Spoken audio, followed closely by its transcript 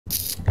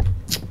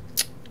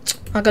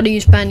I gotta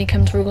use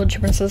Bandicam to record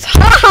Chipper and Sons.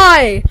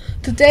 Hi!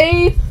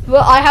 Today,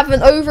 I have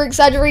an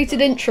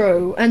over-exaggerated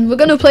intro, and we're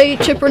gonna play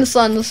Chipper and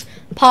Sons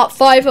part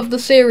 5 of the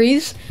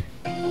series.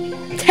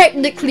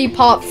 Technically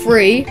part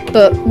 3,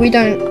 but we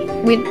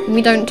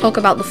don't talk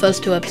about the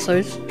first 2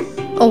 episodes.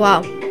 Oh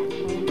wow.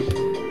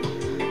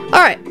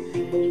 Alright.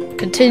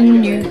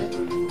 Continue.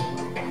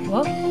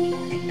 What?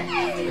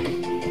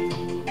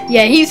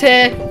 Yeah, he's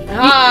here.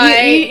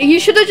 Hi.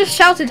 You should have just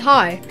shouted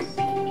hi.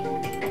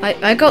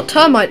 I got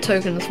termite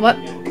tokens. What?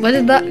 Where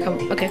did that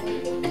come? Okay.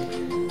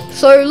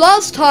 So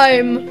last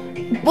time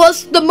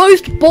was the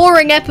most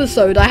boring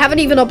episode. I haven't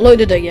even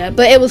uploaded it yet,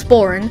 but it was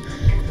boring.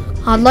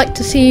 I'd like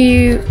to see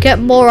you get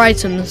more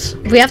items.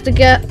 We have to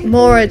get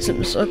more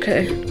items.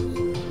 Okay.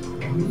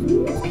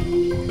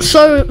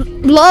 So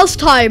last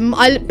time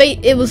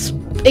it was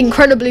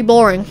incredibly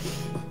boring.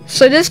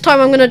 So this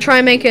time I'm gonna try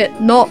and make it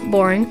not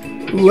boring.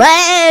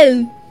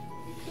 Well.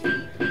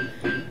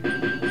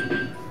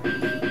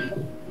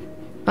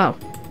 Oh.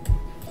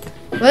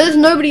 Why does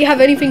nobody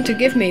have anything to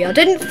give me? I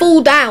didn't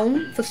fall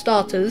down, for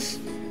starters.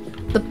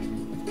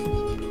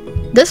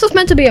 This was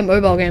meant to be a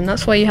mobile game,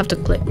 that's why you have to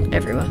click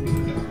everywhere.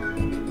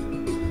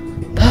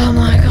 Oh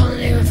my god.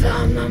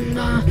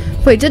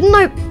 Wait, didn't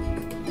I...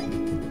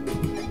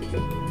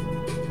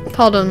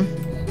 Pardon.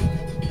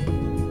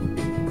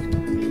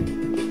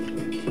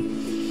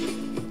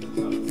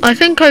 I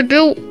think I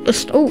built a...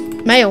 Oh,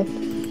 mail.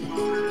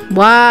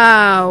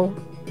 Wow.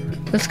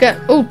 Let's get...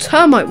 Oh,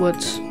 termite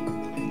woods.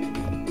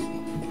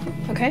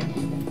 Okay.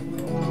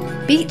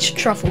 Beach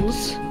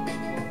truffles.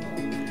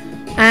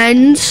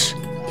 And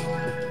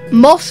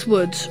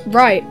mosswood.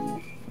 Right.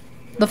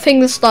 The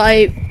things that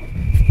I...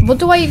 What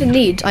do I even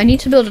need? I need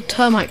to build a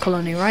termite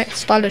colony, right?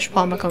 Stylish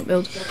farm I can't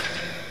build.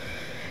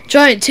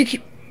 Giant tiki...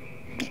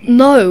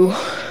 No.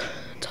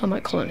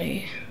 Termite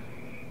colony.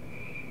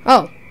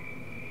 Oh.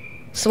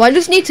 So I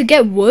just need to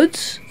get wood.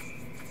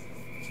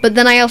 But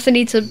then I also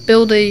need to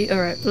build a...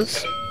 Alright,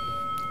 let's...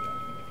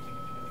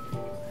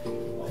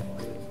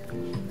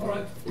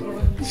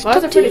 Why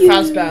is there Freddy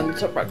Fazbear in the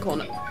top right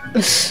corner?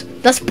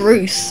 That's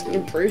Bruce.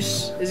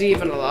 Bruce? Is he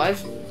even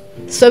alive?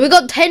 So we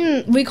got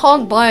 10, we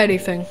can't buy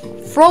anything.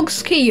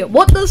 Frog's key.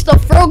 What does the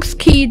frog's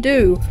key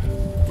do?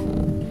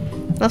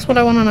 That's what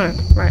I want to know.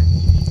 Right.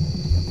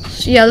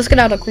 So yeah, let's get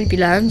out of creepy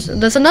lands.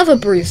 There's another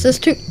Bruce. There's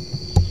 2.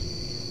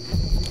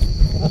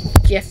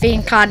 Do you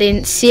think I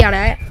didn't see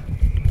that?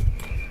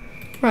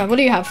 Right, what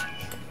do you have?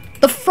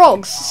 The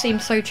frogs seem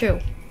so chill.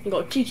 You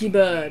got a Kiki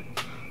bird.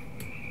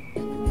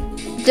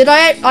 Did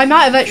I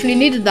might have actually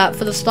needed that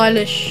for the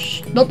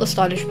stylish, not the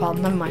stylish part,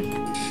 never mind.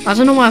 I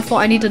don't know why I thought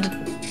I needed it.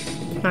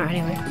 Alright,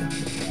 anyway.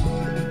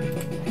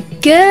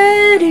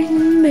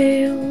 Getting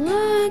mail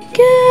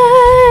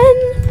again.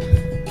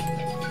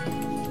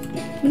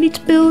 We need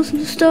to build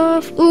some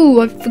stuff.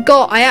 Ooh, I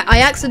forgot, I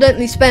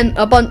accidentally spent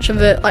a bunch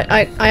of it.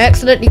 I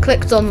accidentally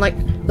clicked on like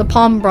the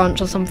palm branch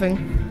or something.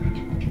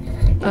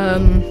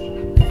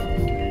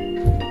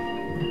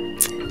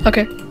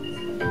 Okay.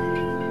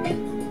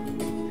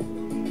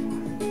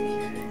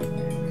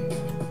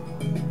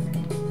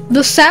 The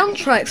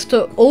soundtracks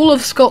to all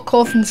of Scott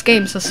Cawthon's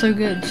games are so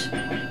good.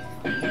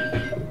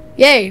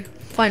 Yay,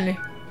 finally.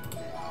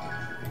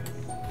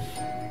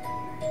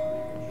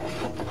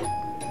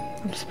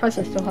 I'm surprised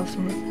I still have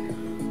some.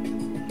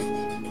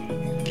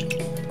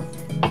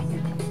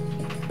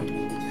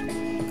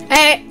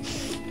 Hey!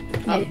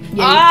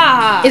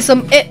 Yeah.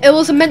 It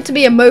was meant to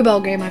be a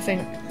mobile game, I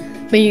think.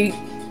 But you...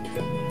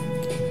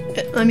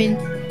 I mean...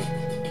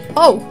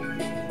 Oh!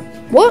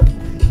 What?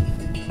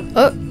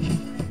 Oh.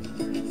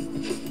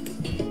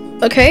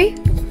 Okay.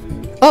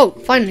 Oh,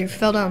 finally,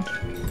 fell down.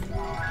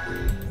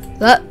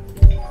 That.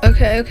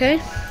 Okay.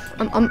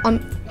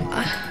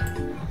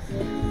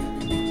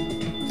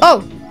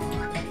 Oh,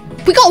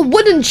 we got a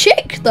wooden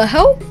chick. The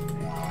hell?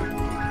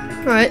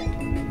 All right.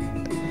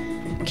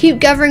 Keep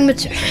gathering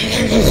material.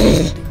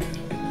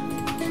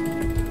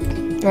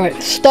 Right,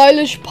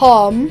 stylish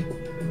palm.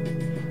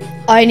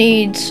 I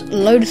need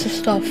loads of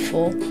stuff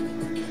for.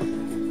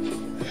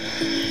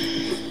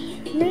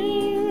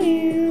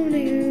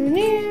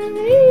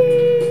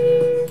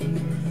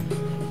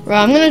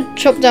 Right, I'm gonna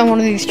chop down one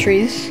of these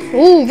trees.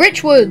 Ooh,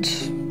 rich wood!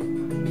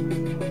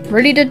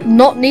 Really did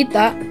not need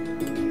that.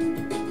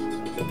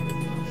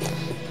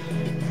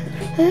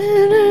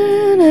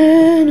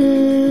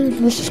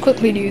 Let's just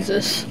quickly use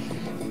this.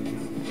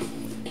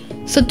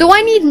 So, do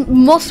I need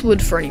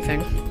mosswood for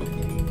anything?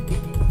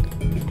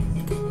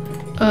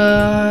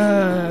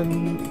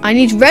 I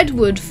need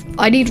redwood.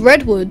 I need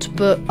redwood,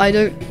 but I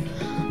don't...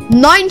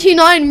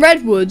 99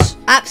 redwoods?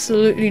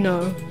 Absolutely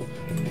no.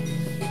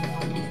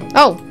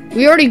 Oh.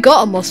 We already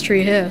got a moss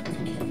tree here.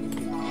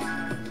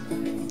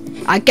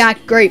 I got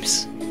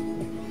grapes.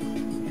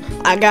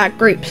 I got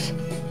grapes.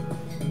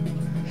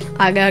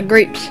 I got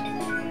grapes.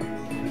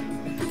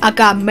 I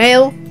got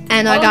mail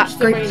and I got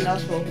grapes.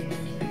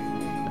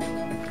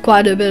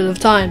 Quite a bit of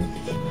time.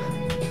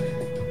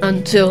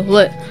 Until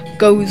it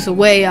goes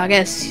away, I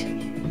guess.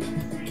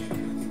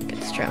 Get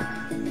this drown.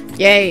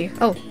 Yay.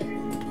 Oh.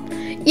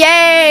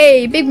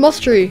 Yay! Big moss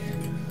tree.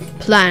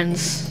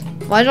 plans.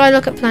 Why did I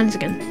look at plans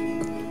again?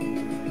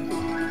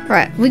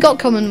 Right, we got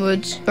common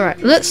woods. Alright,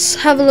 let's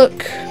have a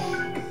look.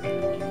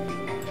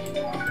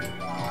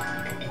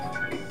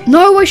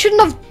 No, I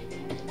shouldn't have.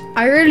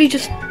 I really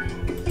just.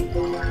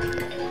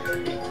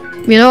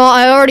 You know,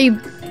 I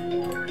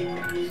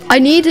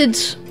needed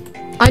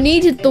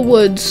the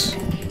woods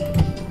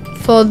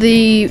for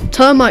the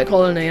termite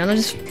colony, and I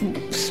just.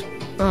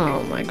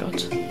 Oh my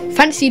god.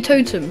 Fancy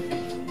totem.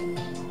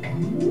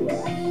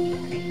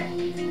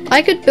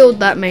 I could build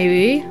that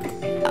maybe.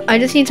 I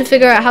just need to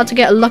figure out how to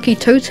get a lucky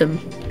totem.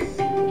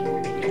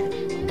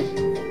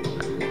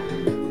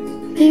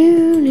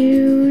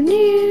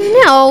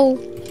 No.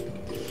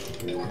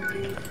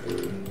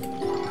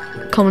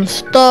 Common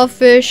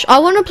starfish. I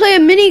want to play a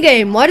mini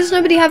game. Why does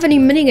nobody have any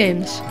mini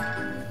games?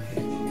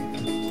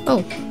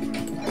 Oh.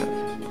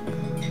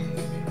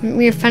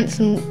 We have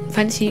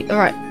fancy. All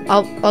right.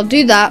 I'll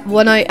do that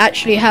when I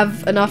actually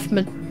have enough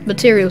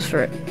materials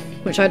for it,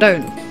 which I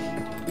don't.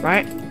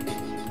 Right?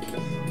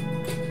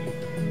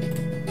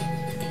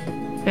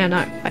 Yeah,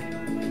 no.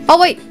 Oh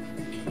wait.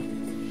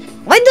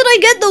 When did I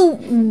get the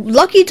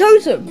lucky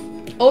totem?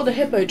 Oh, the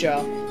hippo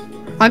jar.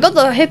 I got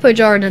the hippo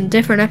jar in a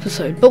different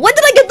episode. But when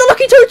did I get the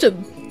lucky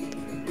totem?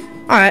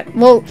 Alright,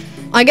 well,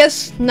 I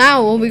guess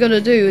now all we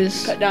gotta do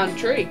is... Cut down a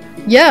tree.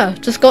 Yeah,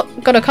 just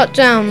gotta cut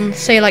down,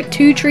 say, like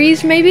 2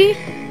 trees, maybe?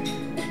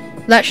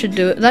 That should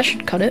do it. That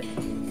should cut it.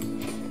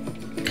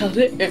 Cut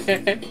it.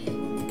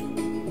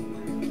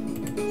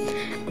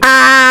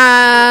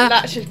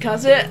 That should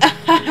cut it.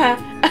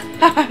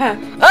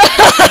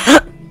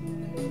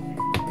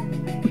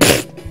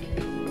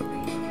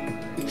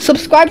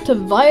 Subscribe to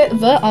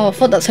oh, I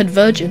thought that said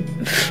Virgin.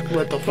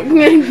 What the fuck?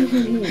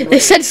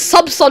 It said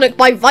Subsonic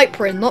by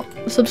Viperin, not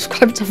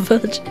subscribe to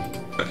Virgin.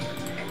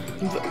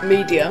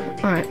 Media.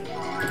 Alright.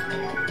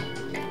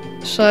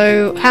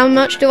 So, how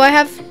much do I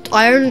have?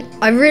 I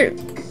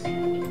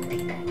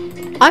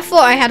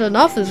thought I had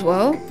enough as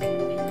well.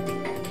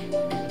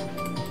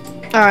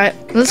 Alright,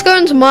 let's go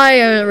into my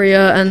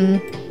area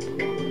and...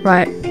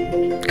 Right.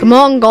 Come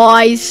on,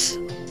 guys.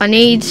 I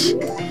need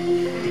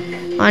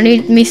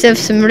myself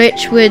some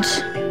rich wood.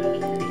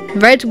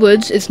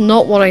 Redwoods is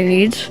not what I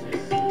need.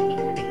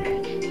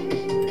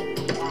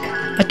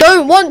 I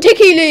don't want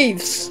ticky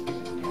leaves.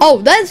 Oh,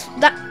 there's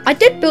that. I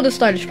did build a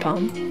stylish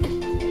palm.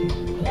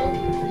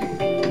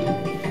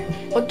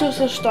 What does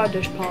a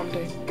stylish palm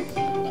do?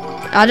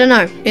 I don't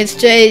know. It's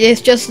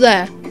just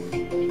there.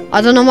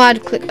 I don't know why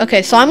I'd click.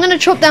 Okay, so I'm gonna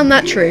chop down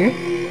that tree,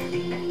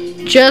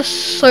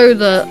 just so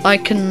that I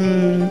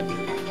can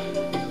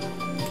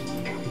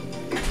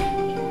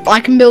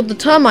build the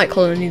termite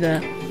colony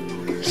there.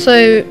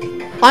 So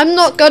I'm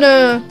not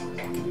gonna.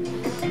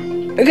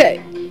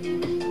 Okay.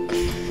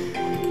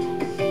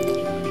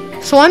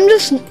 So I'm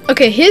just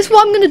okay. Here's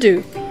what I'm gonna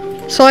do.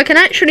 So I can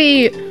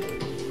actually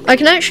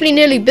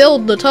nearly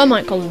build the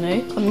termite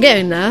colony. I'm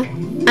getting there,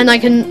 and I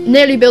can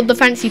nearly build the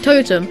fancy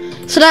totem.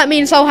 So that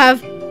means I'll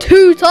have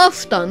 2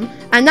 tasks done,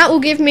 and that will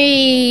give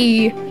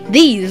me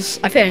these,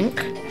 I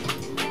think.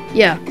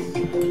 Yeah.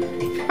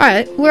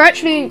 Alright, we're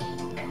actually...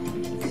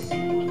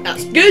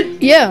 That's good.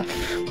 Yeah.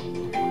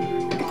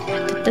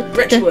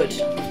 Richwood.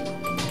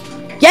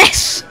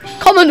 Yes!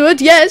 Common wood,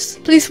 yes!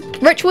 Please,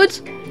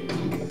 Richwood.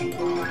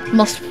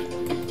 Moss.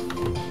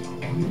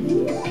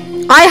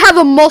 I have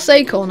a moss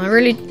acorn,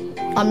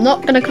 I'm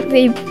not gonna click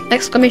the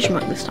exclamation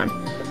mark this time.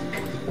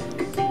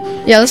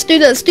 Yeah, let's do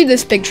this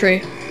big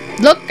tree.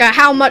 Look at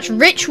how much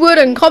rich wood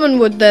and common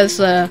wood there's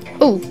there.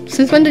 Oh,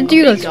 since when did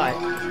you guys?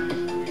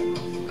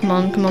 Come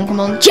on.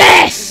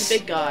 Yes! He's a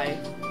big guy.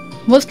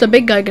 What's the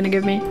big guy gonna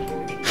give me?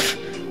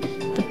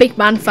 The big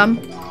man, fam.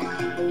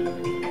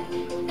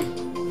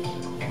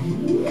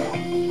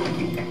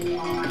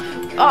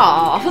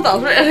 Ah, I thought that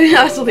was really.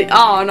 I saw the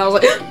R and I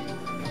was like,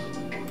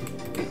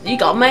 you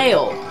got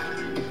mail.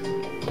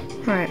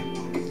 Right.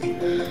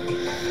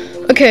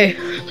 Okay,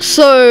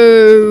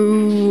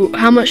 so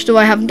how much do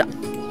I have?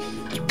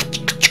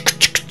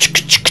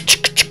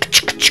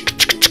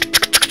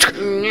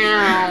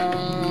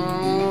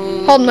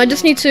 Hold on, I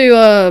just need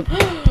to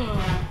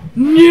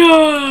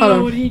No.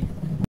 Hold on.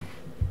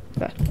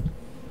 There.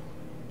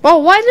 Oh,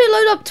 why did it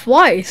load up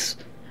twice?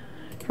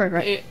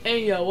 Right.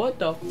 Hey, yo, what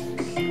the?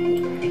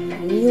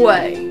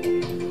 Way.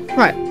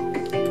 Right.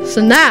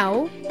 So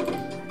now,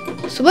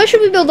 where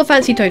should we build the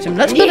fancy totem?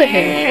 Let's build it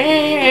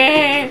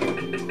here.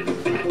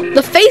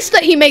 The face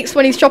that he makes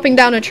when he's chopping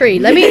down a tree.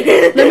 Let me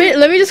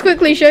just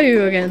quickly show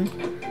you again.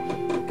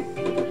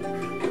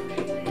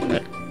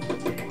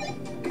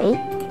 Oh,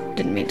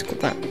 didn't mean to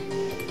click that.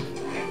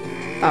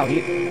 Oh,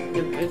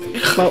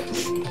 well.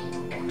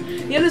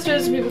 Yeah, there's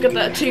those people get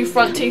that 2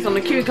 front teeth on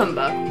the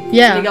cucumber.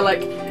 Yeah. And they go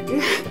like.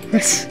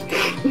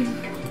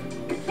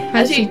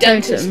 Fancy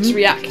dentists totem.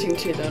 reacting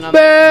to them.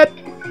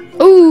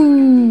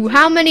 Ooh,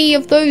 how many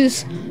of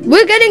those?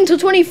 We're getting to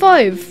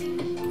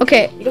 25.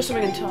 Okay. You got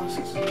something in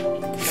tasks.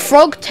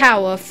 Frog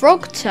tower.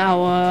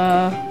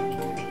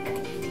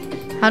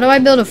 How do I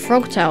build a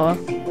frog tower?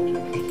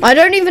 I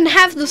don't even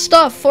have the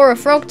stuff for a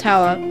frog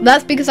tower.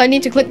 That's because I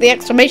need to click the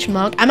exclamation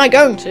mark. Am I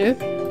going to?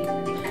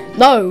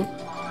 No.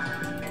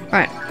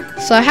 Right.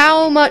 So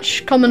how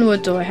much common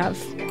wood do I have?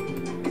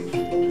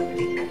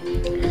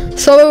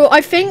 So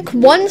I think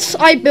once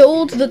I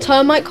build the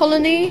termite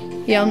colony,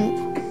 yeah.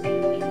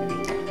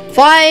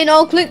 Fine,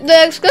 I'll click the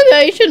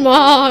exclamation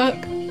mark.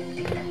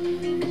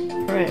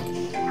 Right.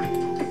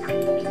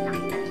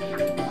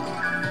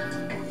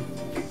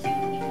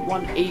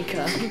 1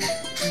 acre.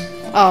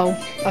 Oh,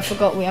 I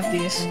forgot we have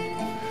these.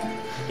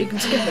 You can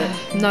skip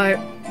it. No.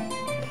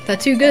 They're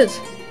too good.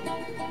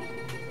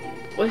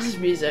 What's this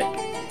music?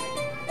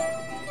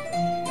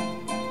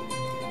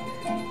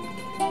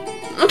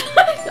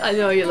 I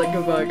know you're like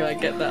a burger, I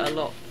get that a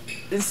lot.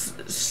 This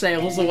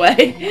sails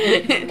away.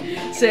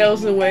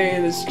 Sails away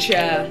in his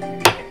chair.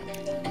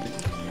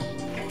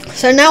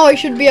 So now I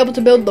should be able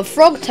to build the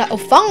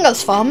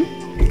fungus farm.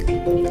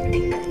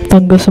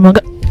 Fungus among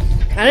it.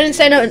 I didn't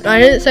say no.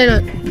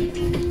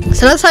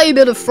 So that's how you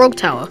build a frog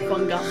tower.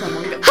 Fungus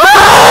among it.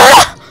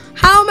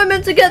 How am I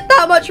meant to get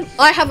that much?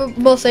 I have a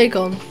mosaic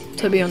on,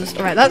 to be honest.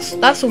 Alright,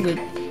 that's all good.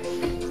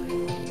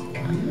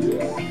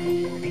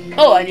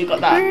 Oh, and you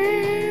got that.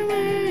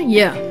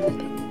 Yeah.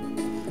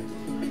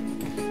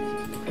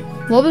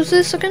 What was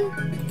this again?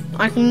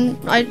 I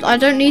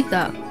don't need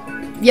that.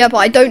 Yeah, but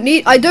I don't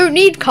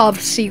need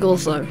carved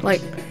seagulls though.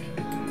 Like,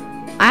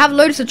 I have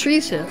loads of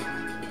trees here.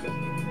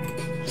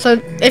 So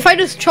if I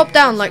just chop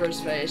down like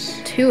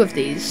 2 of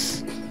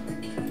these,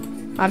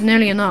 I have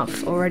nearly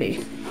enough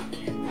already.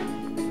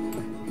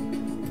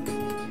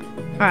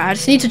 Alright, I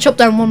just need to chop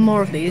down 1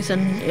 more of these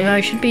and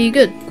I should be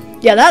good.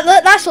 Yeah,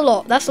 that's a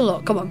lot. That's a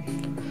lot. Come on.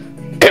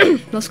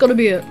 That's gotta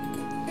be it.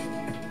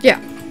 Yeah.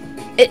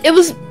 It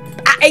was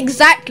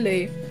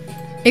exactly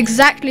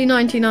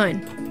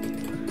 99.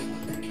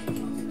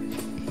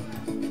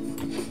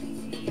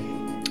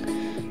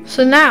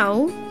 So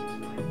now,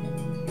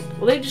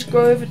 will they just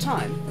grow over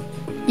time?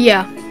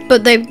 Yeah,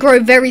 but they grow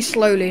very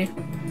slowly,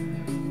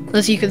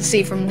 as you can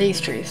see from these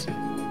trees.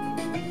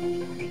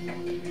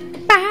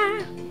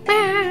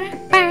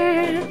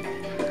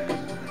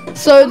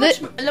 So how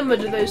much lumber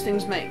do those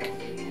things make?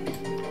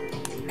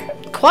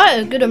 Quite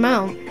a good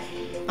amount.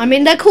 I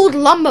mean, they're called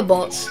lumber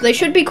bots. They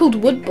should be called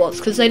wood bots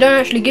because they don't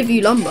actually give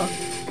you lumber.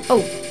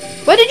 Oh,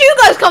 where did you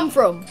guys come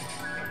from?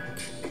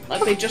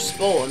 Like they just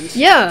spawned.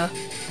 Yeah.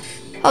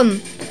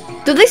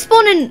 Did they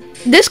spawn in?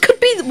 This could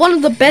be one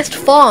of the best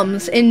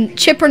farms in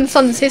Chipper and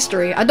Sons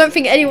history. I don't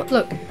think anyone.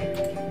 Look.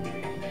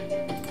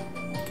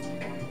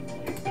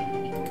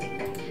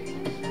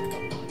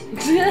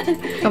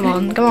 Come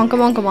on, come on,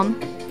 come on, come on.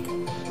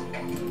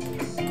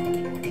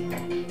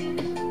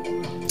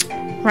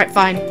 Right,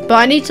 fine. But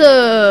I need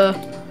to...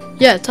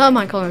 Yeah,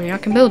 termite colony. I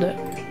can build it.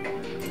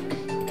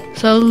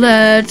 So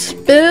let's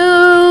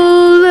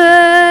build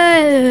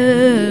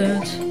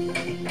it.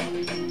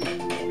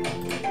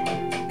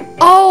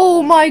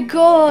 Oh my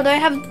god, I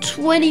have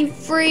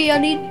 23. I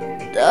need...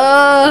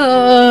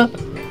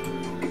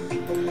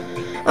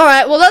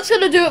 Alright, well that's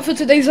gonna do it for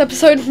today's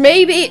episode.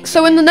 Maybe...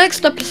 So in the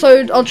next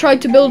episode, I'll try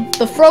to build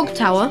the frog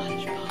tower.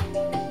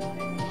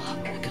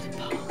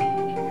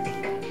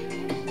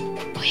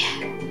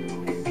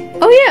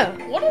 Oh yeah.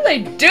 What are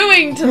they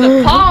doing to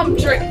the palm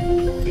tree?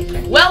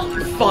 Well,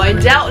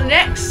 find out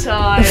next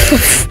time.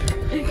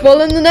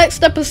 Well, in the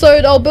next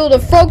episode, I'll build a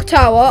frog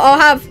tower. I'll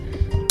have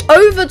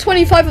over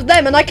 25 of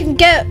them, and I can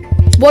get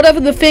whatever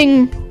the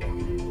thing.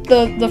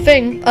 The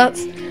thing.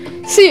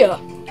 See ya.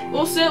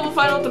 Also, we'll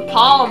find out what the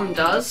palm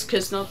does,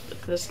 because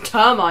there's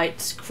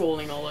termites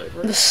crawling all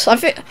over it. I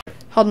think.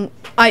 Hold on.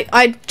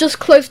 I just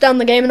closed down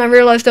the game, and I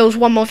realised there was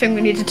one more thing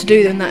we needed to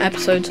do in that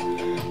episode.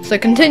 So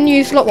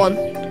continue slot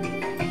 1.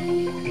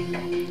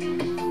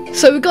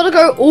 So we've got to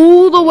go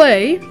all the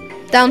way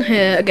down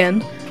here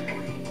again.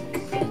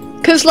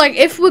 Because, like,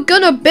 if we're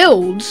gonna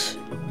build...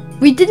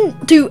 We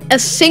didn't do a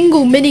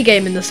single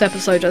minigame in this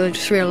episode, I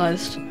just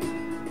realised.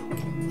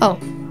 Oh.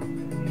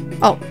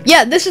 Oh,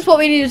 yeah, this is what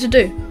we needed to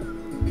do.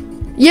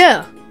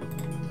 Yeah.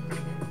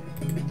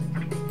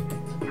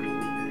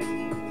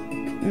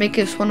 Make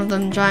us one of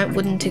them giant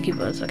wooden tiki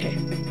birds, okay.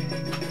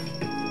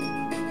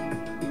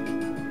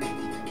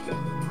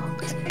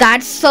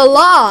 That's a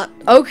lot!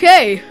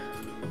 Okay.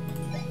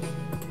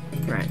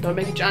 Right. Don't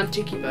make a giant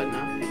tiki bird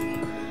now.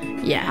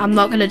 Yeah, I'm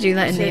not gonna do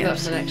that in the Save that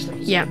episode. for next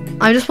episode. Yeah,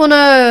 I just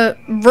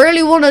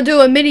really wanna do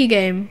a mini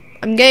game.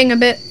 I'm getting a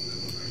bit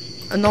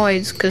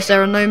annoyed because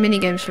there are no mini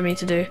games for me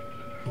to do.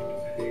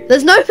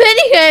 There's no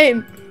mini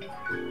game.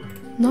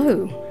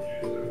 No.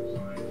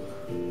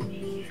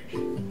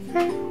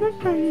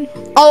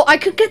 Oh, I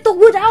could get the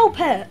wood owl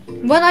pet.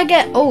 When I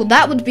get, oh,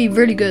 that would be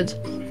really good.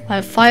 I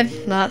have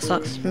 5. No, that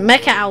sucks.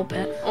 Mecha owl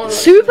pet. Oh,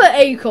 Super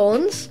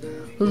acorns.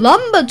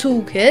 Lumber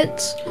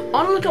toolkit. I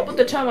want to look up what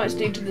the termites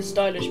do to the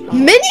stylish plant.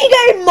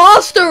 Minigame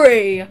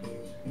mastery.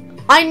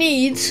 I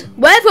need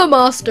weather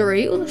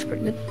mastery. Oh, that's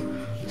pretty good.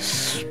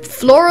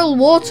 Floral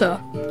water.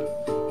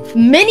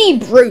 Mini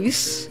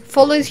Bruce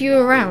follows you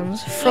around.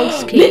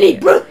 Frog's key. Mini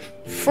Bruce.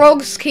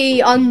 Frog's key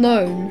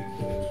unknown.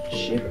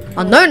 Shit.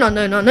 Unknown,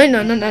 unknown, unknown, no,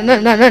 no, no, no,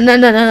 no, no, no,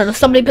 no, no, no.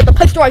 Somebody put the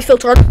posterized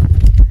filter on.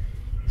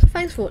 So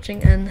thanks for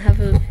watching and have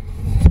a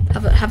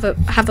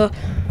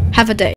day.